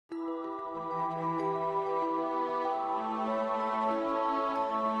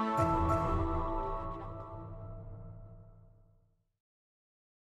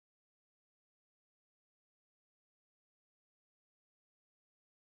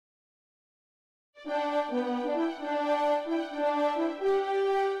Do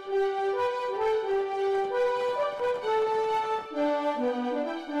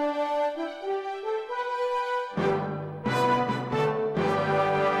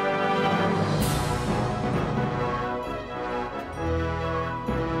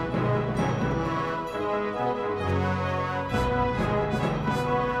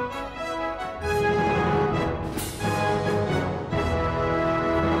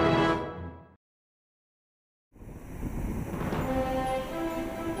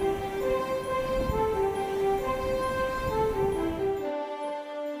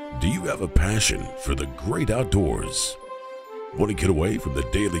you have a passion for the great outdoors? Want to get away from the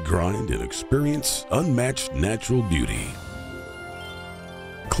daily grind and experience unmatched natural beauty?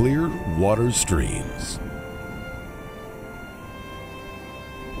 Clear water streams,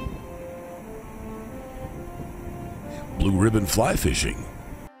 blue ribbon fly fishing,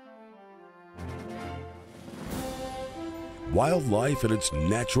 wildlife in its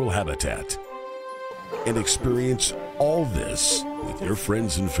natural habitat, and experience all this with your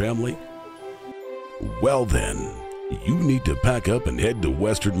friends and family? Well then, you need to pack up and head to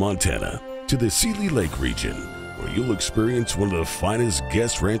western Montana to the Seeley Lake region, where you'll experience one of the finest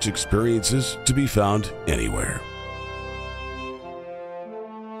guest ranch experiences to be found anywhere.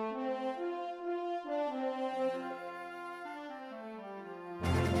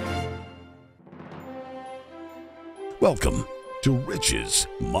 Welcome to Rich's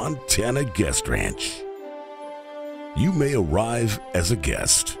Montana Guest Ranch. You may arrive as a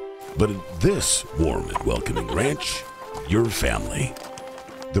guest, but at this warm and welcoming ranch, your family.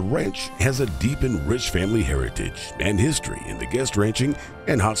 The ranch has a deep and rich family heritage and history in the guest ranching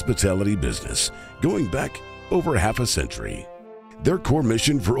and hospitality business, going back over half a century. Their core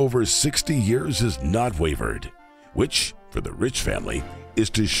mission for over 60 years has not wavered, which, for the Rich family, is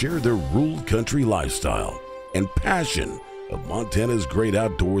to share their rural country lifestyle and passion of Montana's great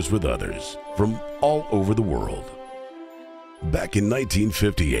outdoors with others from all over the world. Back in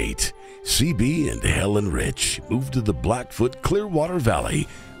 1958, CB and Helen Rich moved to the Blackfoot Clearwater Valley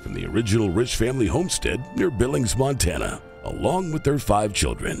from the original Rich family homestead near Billings, Montana, along with their 5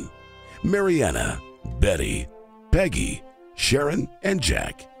 children, Mariana, Betty, Peggy, Sharon, and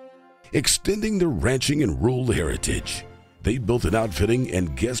Jack. Extending their ranching and rural heritage, they built an outfitting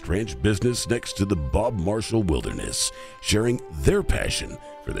and guest ranch business next to the Bob Marshall Wilderness, sharing their passion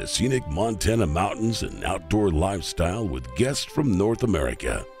for the scenic Montana mountains and outdoor lifestyle with guests from North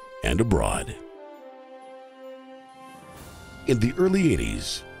America and abroad. In the early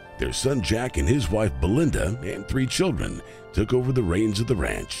 80s, their son Jack and his wife Belinda and 3 children took over the reins of the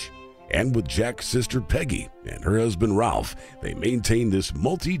ranch. And with Jack's sister Peggy and her husband Ralph, they maintained this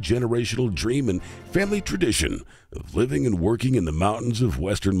multi-generational dream and family tradition of living and working in the mountains of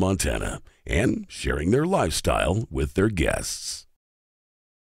western Montana and sharing their lifestyle with their guests.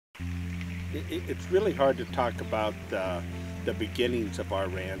 It's really hard to talk about the beginnings of our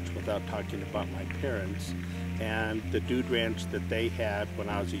ranch without talking about my parents and the dude ranch that they had when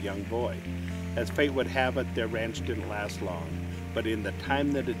I was a young boy. As fate would have it, their ranch didn't last long, but in the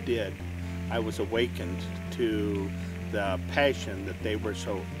time that it did, I was awakened to the passion that they were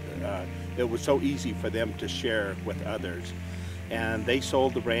it was so easy for them to share with others. And they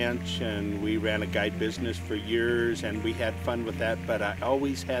sold the ranch, and we ran a guide business for years, and we had fun with that, but I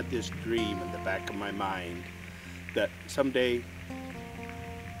always had this dream in the back of my mind that someday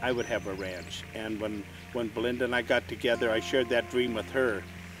I would have a ranch. And when Belinda and I got together, I shared that dream with her,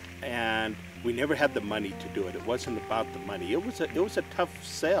 and we never had the money to do it. It wasn't about the money. It was a tough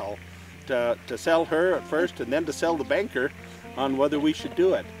sell to sell her at first, and then to sell the banker on whether we should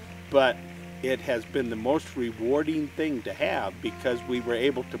do it. But it has been the most rewarding thing to have because we were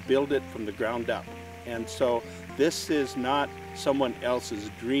able to build it from the ground up. And so this is not someone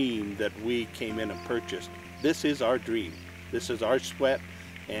else's dream that we came in and purchased. This is our dream. This is our sweat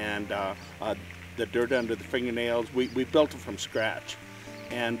and the dirt under the fingernails. We built it from scratch.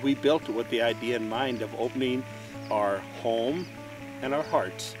 And we built it with the idea in mind of opening our home and our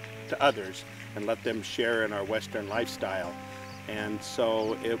hearts to others and let them share in our Western lifestyle. And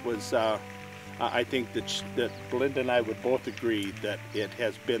so it was, I think that Belinda and I would both agree that it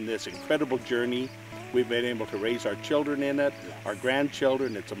has been this incredible journey. We've been able to raise our children in it, our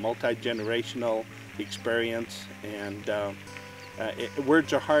grandchildren. It's a multi-generational experience, and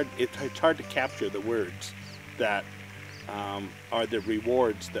words are hard. It's hard to capture the words that are the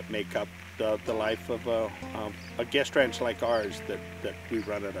rewards that make up the life of a guest ranch like ours that we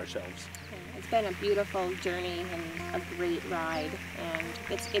run it ourselves. It's been a beautiful journey and a great ride, and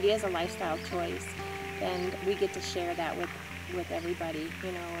it is a lifestyle choice, and we get to share that with everybody,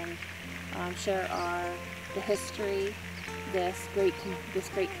 you know, and share the history, this great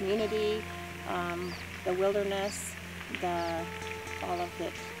community, the wilderness, all of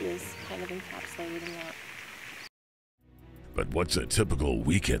it is kind of encapsulated in that. But what's a typical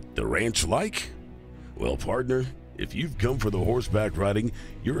week at the ranch like? Well, partner, if you've come for the horseback riding,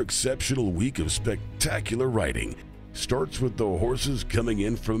 your exceptional week of spectacular riding starts with the horses coming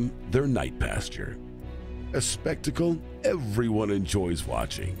in from their night pasture. A spectacle everyone enjoys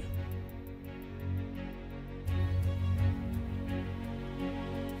watching.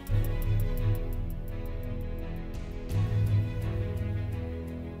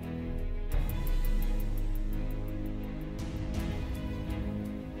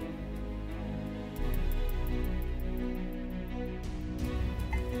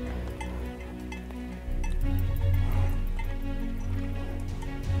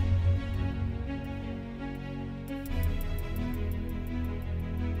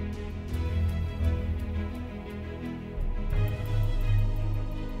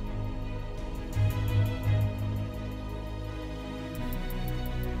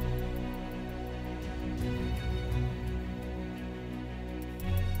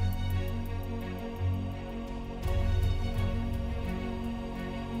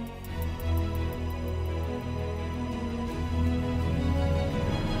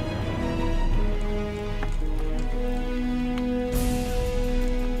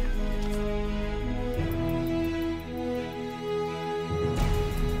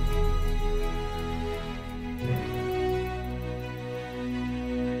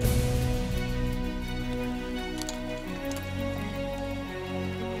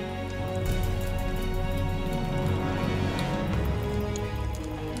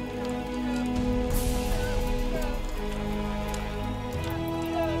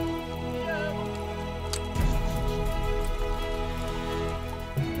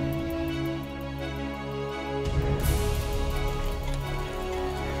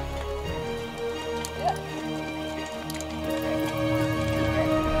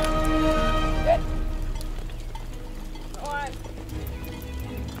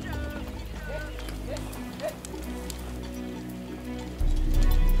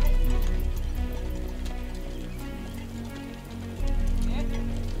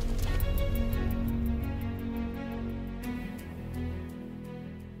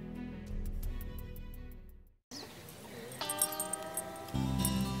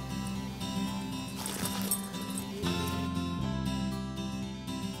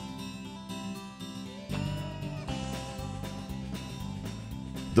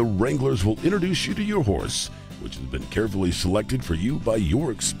 The Wranglers will introduce you to your horse, which has been carefully selected for you by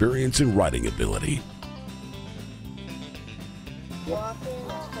your experience and riding ability. Walking,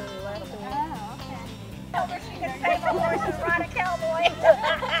 turn left. Oh, okay. Tell her she can save a horse and ride a cowboy.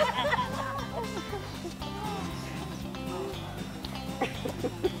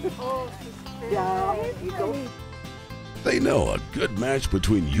 Yeah, you go. They know a good match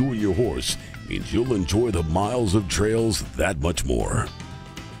between you and your horse means you'll enjoy the miles of trails that much more.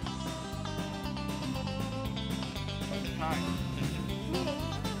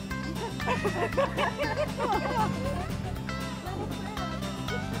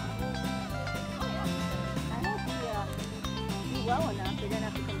 Well enough, you're gonna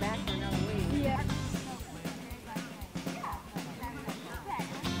have to come back for another week. Yeah.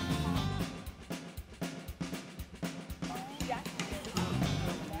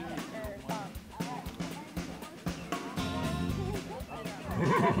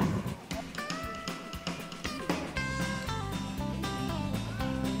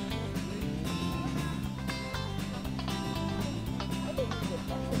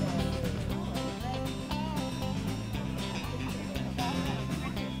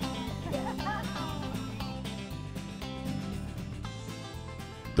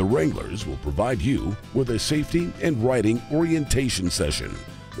 The Wranglers will provide you with a safety and riding orientation session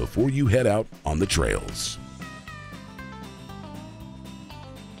before you head out on the trails.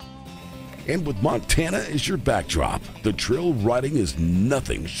 And with Montana as your backdrop, the trail riding is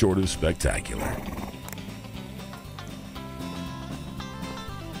nothing short of spectacular.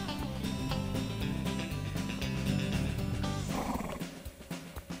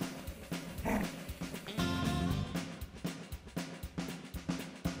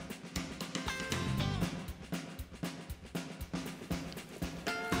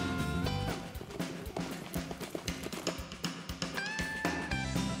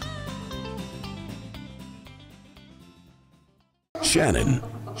 Shannon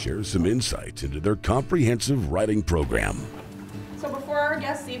shares some insights into their comprehensive riding program. So before our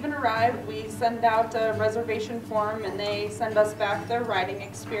guests even arrive, we send out a reservation form and they send us back their riding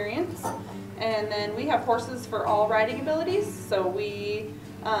experience. And then we have horses for all riding abilities, so we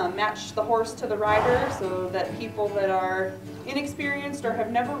match the horse to the rider so that people that are inexperienced or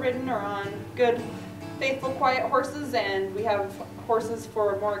have never ridden are on good, faithful, quiet horses, and we have horses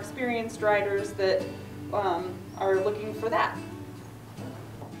for more experienced riders that are looking for that.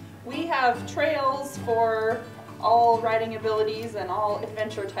 We have trails for all riding abilities and all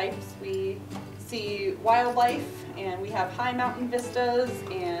adventure types. We see wildlife, and we have high mountain vistas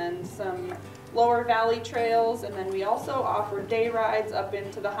and some lower valley trails, and then we also offer day rides up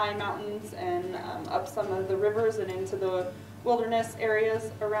into the high mountains and up some of the rivers and into the wilderness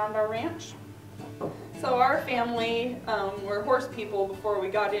areas around our ranch. So our family were horse people before we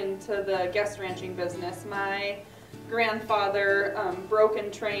got into the guest ranching business. My grandfather broke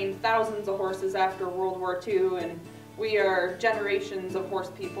and trained thousands of horses after World War II, and we are generations of horse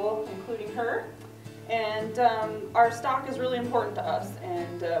people, including her. And our stock is really important to us,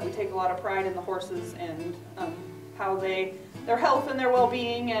 and we take a lot of pride in the horses and how their health and their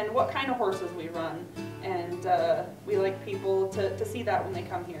well-being and what kind of horses we run. And we like people to see that when they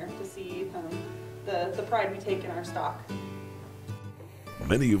come here, to see the pride we take in our stock.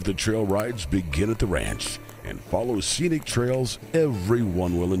 Many of the trail rides begin at the ranch and follow scenic trails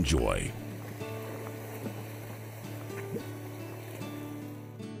everyone will enjoy.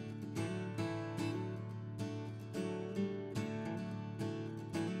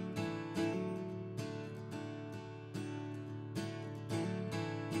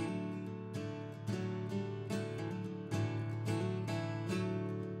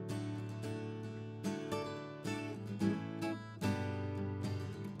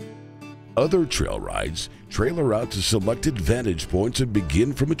 Other trail rides trailer out to selected vantage points and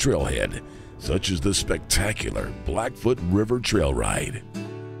begin from a trailhead, such as the spectacular Blackfoot River Trail Ride.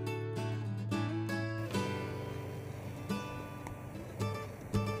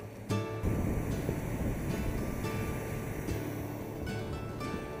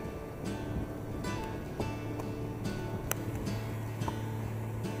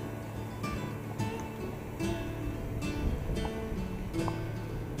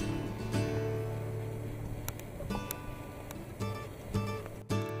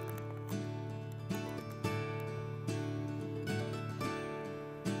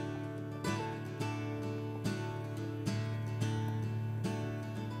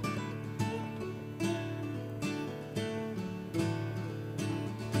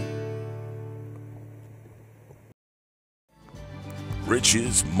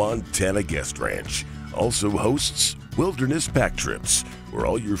 Rich's Montana Guest Ranch also hosts Wilderness Pack Trips, where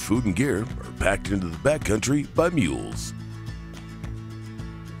all your food and gear are packed into the backcountry by mules.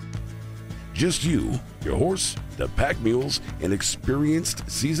 Just you, your horse, the pack mules, and experienced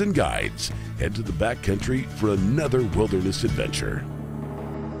seasoned guides head to the backcountry for another wilderness adventure.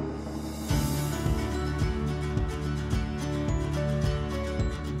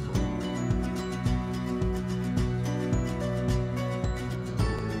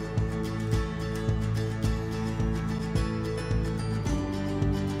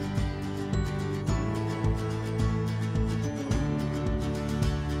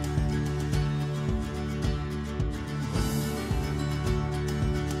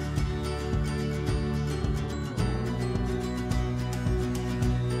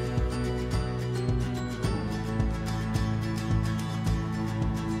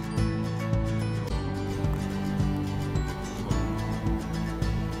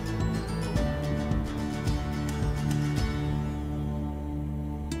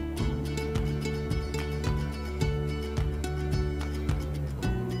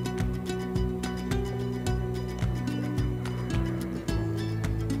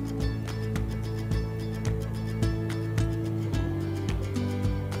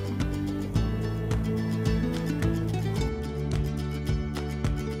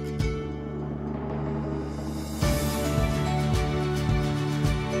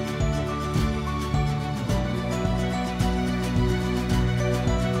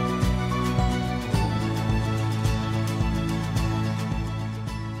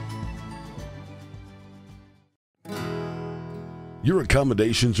 Your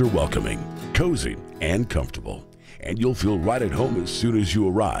accommodations are welcoming, cozy, and comfortable, and you'll feel right at home as soon as you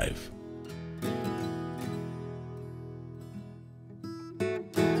arrive.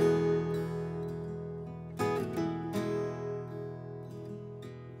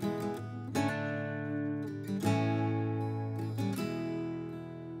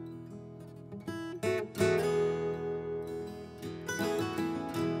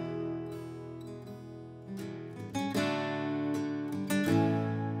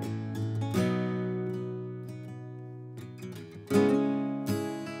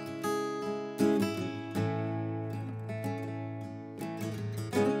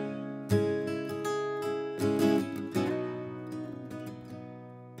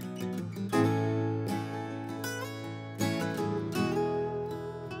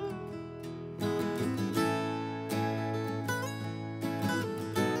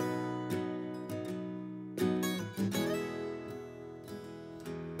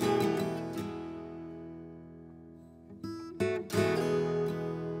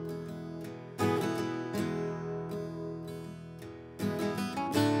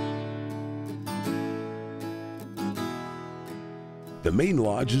 The main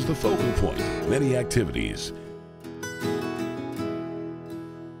lodge is the focal point of many activities.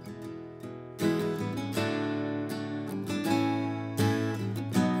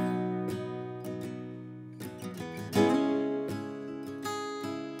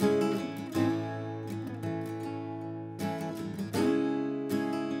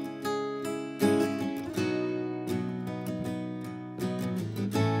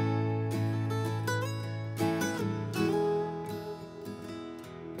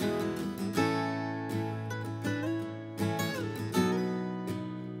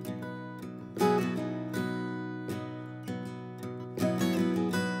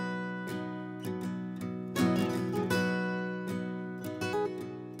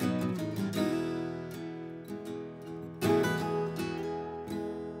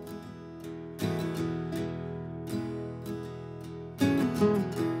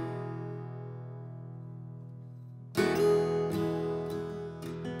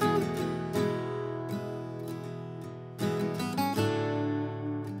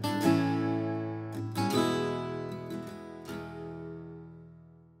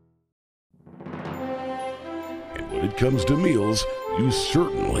 When it comes to meals, you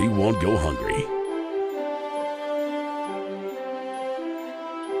certainly won't go hungry.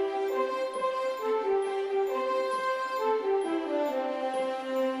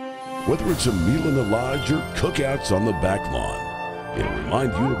 Whether it's a meal in the lodge or cookouts on the back lawn, it'll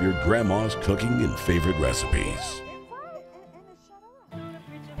remind you of your grandma's cooking and favorite recipes.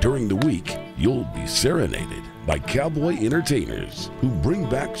 During the week, you'll be serenaded by cowboy entertainers who bring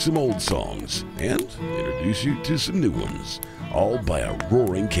back some old songs and introduce you to some new ones, all by a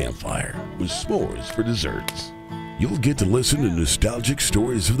roaring campfire with s'mores for desserts. You'll get to listen to nostalgic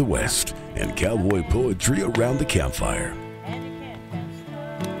stories of the West and cowboy poetry around the campfire.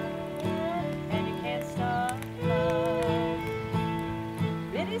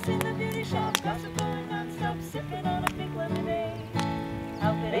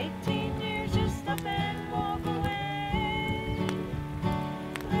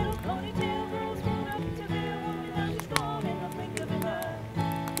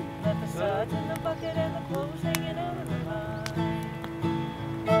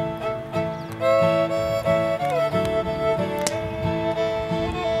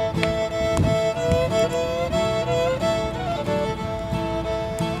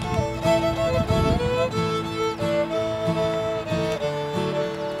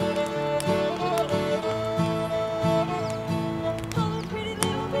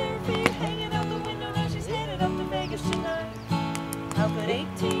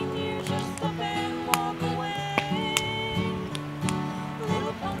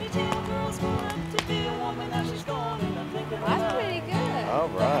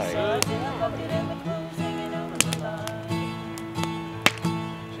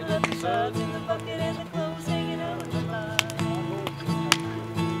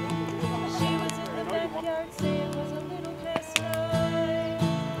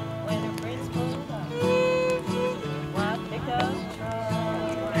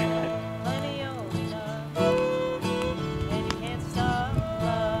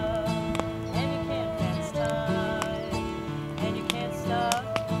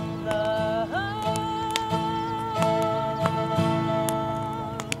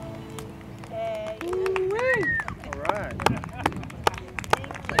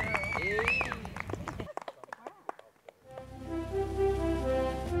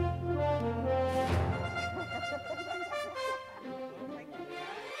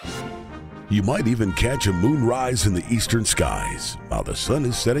 You might even catch a moonrise in the eastern skies while the sun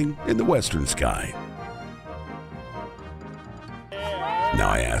is setting in the western sky. Now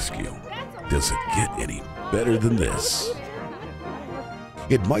I ask you, does it get any better than this?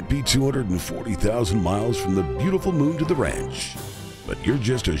 It might be 240,000 miles from the beautiful moon to the ranch, but you're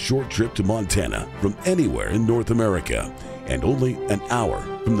just a short trip to Montana from anywhere in North America and only an hour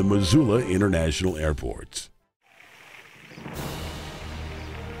from the Missoula International Airport.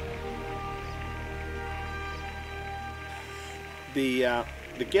 The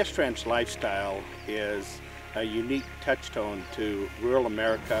guest ranch lifestyle is a unique touchstone to rural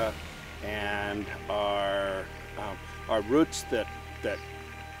America and our roots that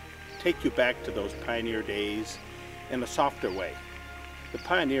take you back to those pioneer days in a softer way. The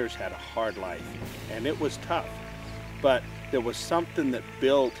pioneers had a hard life and it was tough, but there was something that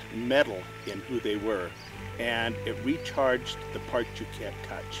built metal in who they were, and it recharged the parts you can't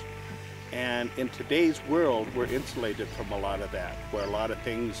touch. And in today's world, we're insulated from a lot of that, where a lot of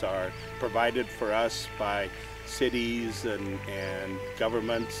things are provided for us by cities and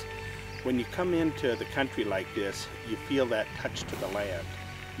governments. when you come into the country like this, you feel that touch to the land.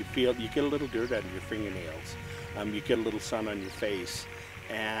 You get a little dirt under your fingernails. You get a little sun on your face,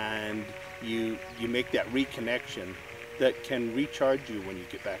 and you make that reconnection that can recharge you when you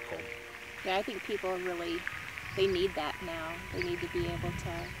get back home. Yeah, I think people really, they need that now. They need to be able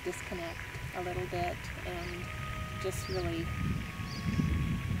to disconnect a little bit and just really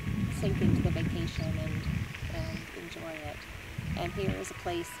sink into the vacation and enjoy it. And here is a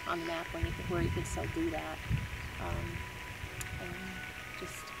place on the map where you can still do that, and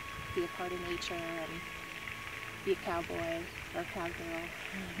just be a part of nature and be a cowboy or a cowgirl.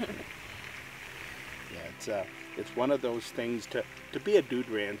 Yeah, it's one of those things to be a dude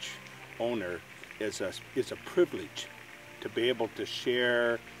ranch owner is a privilege to be able to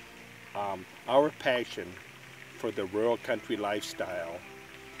share our passion for the rural country lifestyle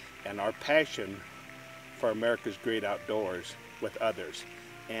and our passion for America's great outdoors with others.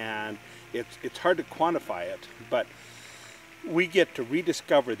 And it's hard to quantify it, but we get to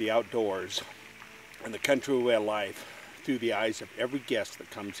rediscover the outdoors and the country way of life through the eyes of every guest that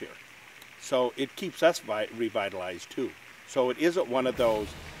comes here. So it keeps us revitalized too. So it isn't one of those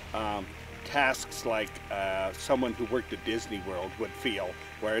tasks like someone who worked at Disney World would feel,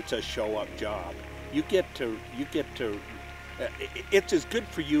 where it's a show-up job. You get to it's as good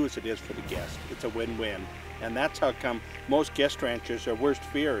for you as it is for the guest. It's a win-win. And that's how come most guest ranchers, their worst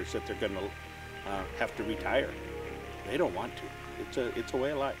fear is that they're going to have to retire. They don't want to. It's a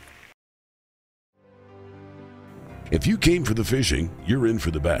way of life. If you came for the fishing, you're in for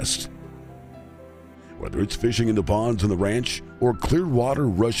the best. Whether it's fishing in the ponds on the ranch or clear water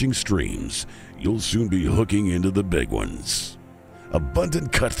rushing streams, you'll soon be hooking into the big ones.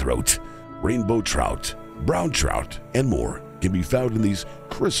 Abundant cutthroat, rainbow trout, brown trout, and more can be found in these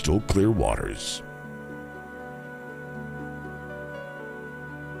crystal clear waters.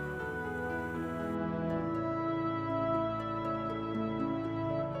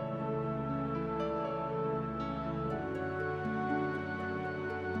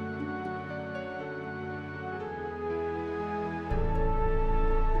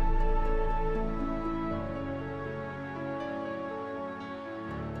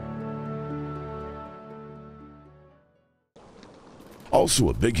 Also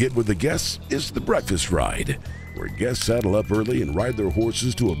a big hit with the guests is the breakfast ride, where guests saddle up early and ride their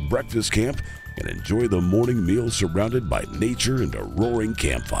horses to a breakfast camp and enjoy the morning meal surrounded by nature and a roaring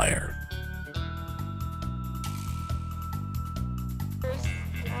campfire.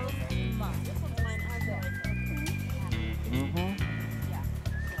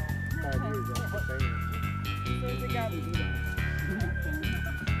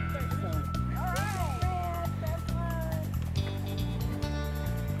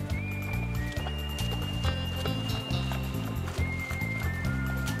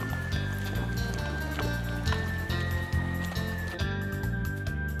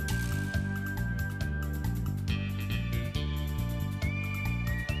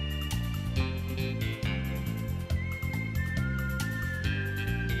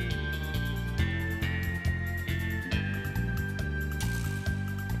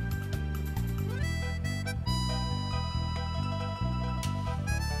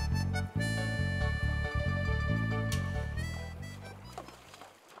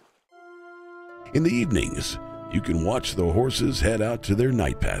 In the evenings, you can watch the horses head out to their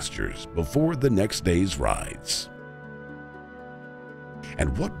night pastures before the next day's rides.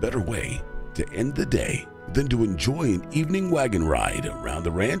 And what better way to end the day than to enjoy an evening wagon ride around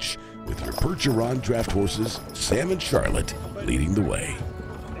the ranch with your Percheron draft horses, Sam and Charlotte, leading the way.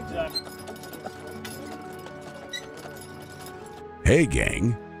 Hey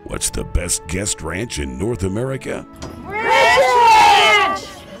gang, what's the best guest ranch in North America?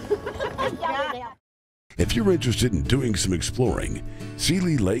 If you're interested in doing some exploring,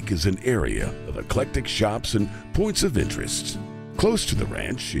 Seeley Lake is an area of eclectic shops and points of interest. Close to the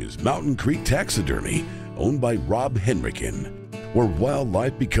ranch is Mountain Creek Taxidermy, owned by Rob Henriken, where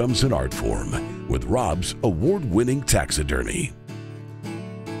wildlife becomes an art form with Rob's award-winning taxidermy.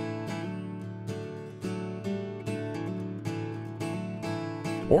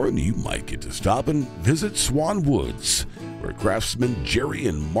 Or you might get to stop and visit Swan Woods, where craftsmen Jerry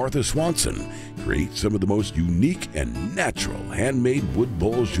and Martha Swanson create some of the most unique and natural handmade wood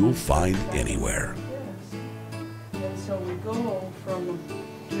bowls you'll find anywhere. And so we go from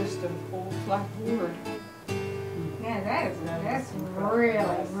just an old flat board. Yeah, that's really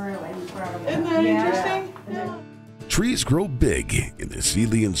incredible. Isn't that interesting? Yeah. Trees grow big in the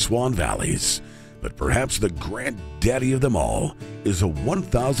Seeley and Swan Valleys, but perhaps the granddaddy of them all is a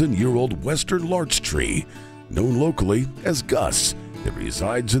 1,000-year-old western larch tree known locally as Gus, It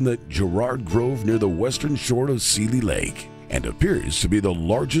resides in the Girard Grove near the western shore of Seeley Lake and appears to be the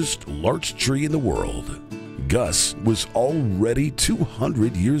largest larch tree in the world. Gus was already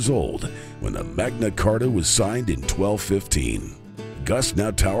 200 years old when the Magna Carta was signed in 1215. Gus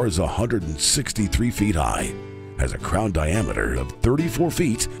now towers 163 feet high, has a crown diameter of 34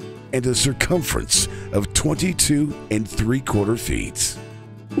 feet, and a circumference of 22 3/4 feet.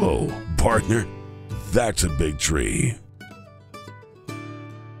 Whoa, partner, that's a big tree.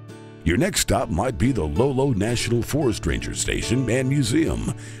 Your next stop might be the Lolo National Forest Ranger Station and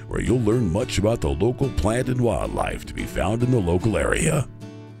Museum, where you'll learn much about the local plant and wildlife to be found in the local area.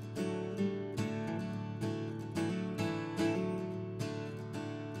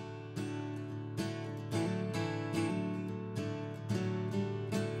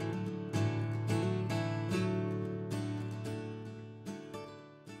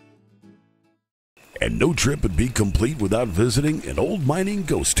 And no trip would be complete without visiting an old mining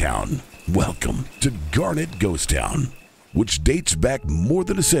ghost town. Welcome to Garnet Ghost Town, which dates back more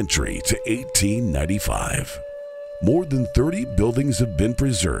than a century to 1895. More than 30 buildings have been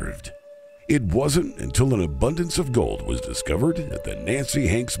preserved. It wasn't until an abundance of gold was discovered at the Nancy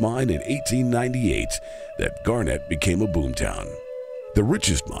Hanks mine in 1898 that Garnet became a boomtown. The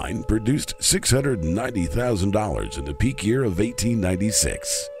richest mine produced $690,000 in the peak year of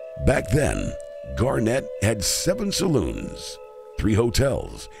 1896. Back then, Garnet had 7 saloons, 3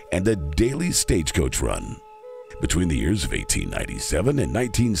 hotels, and a daily stagecoach run. Between the years of 1897 and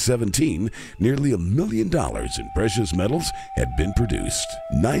 1917, nearly $1 million in precious metals had been produced,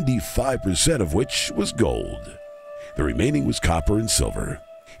 95% of which was gold. The remaining was copper and silver.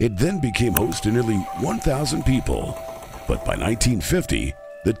 It then became host to nearly 1,000 people, but by 1950,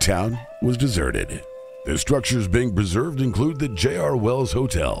 the town was deserted. The structures being preserved include the J.R. Wells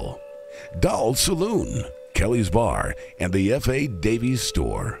Hotel, Dahl's Saloon, Kelly's Bar, and the F.A. Davies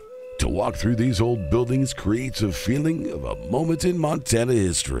Store. To walk through these old buildings creates a feeling of a moment in Montana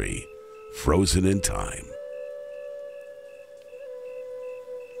history, frozen in time.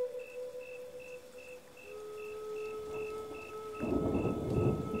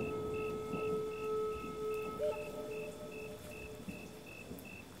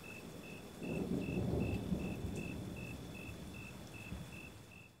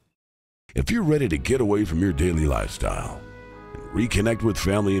 If you're ready to get away from your daily lifestyle and reconnect with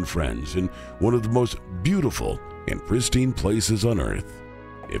family and friends in one of the most beautiful and pristine places on earth,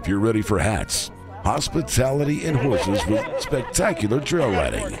 if you're ready for hats, hospitality, and horses with spectacular trail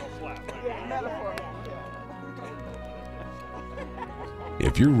riding,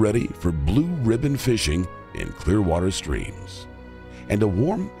 if you're ready for blue ribbon fishing in clear water streams, and a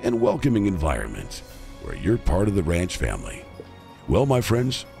warm and welcoming environment where you're part of the ranch family, well, my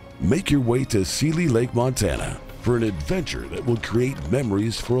friends, make your way to Seeley Lake, Montana for an adventure that will create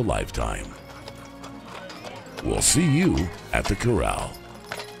memories for a lifetime. We'll see you at the corral.